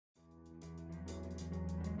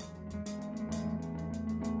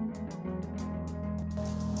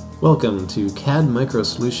Welcome to CAD Micro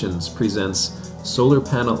Solutions presents solar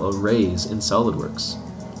panel arrays in SolidWorks.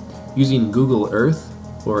 Using Google Earth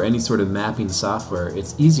or any sort of mapping software,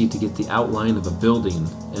 it's easy to get the outline of a building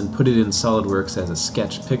and put it in SolidWorks as a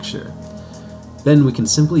sketch picture. Then we can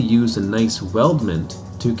simply use a nice weldment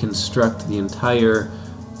to construct the entire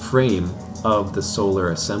frame of the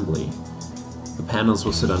solar assembly. The panels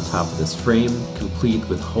will sit on top of this frame, complete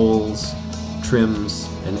with holes, trims,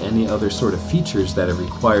 and any other sort of features that are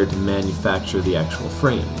required to manufacture the actual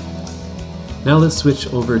frame. Now let's switch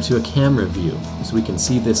over to a camera view so we can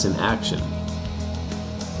see this in action.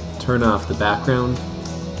 Turn off the background.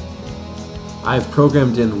 I've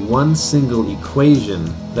programmed in one single equation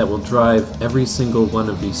that will drive every single one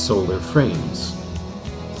of these solar frames.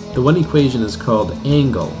 The one equation is called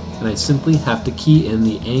angle, and I simply have to key in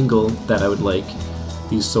the angle that I would like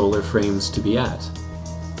these solar frames to be at.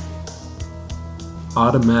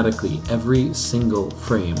 Automatically, every single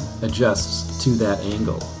frame adjusts to that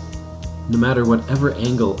angle. No matter whatever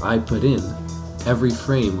angle I put in, every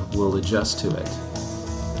frame will adjust to it.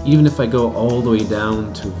 Even if I go all the way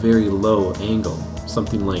down to a very low angle,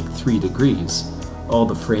 something like 3 degrees, all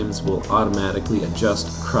the frames will automatically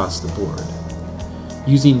adjust across the board.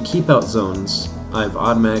 Using keep-out zones, I've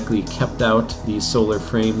automatically kept out these solar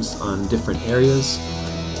frames on different areas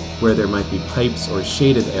where there might be pipes or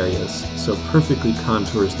shaded areas, so it perfectly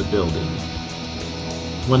contours the building.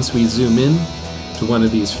 Once we zoom in to one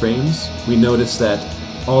of these frames, we notice that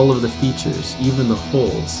all of the features, even the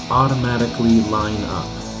holes, automatically line up.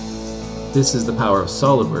 This is the power of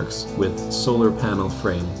SolidWorks with solar panel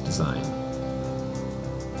frame design.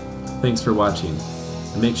 Thanks for watching,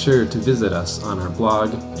 and make sure to visit us on our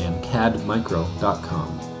blog and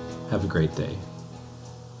cadmicro.com. Have a great day.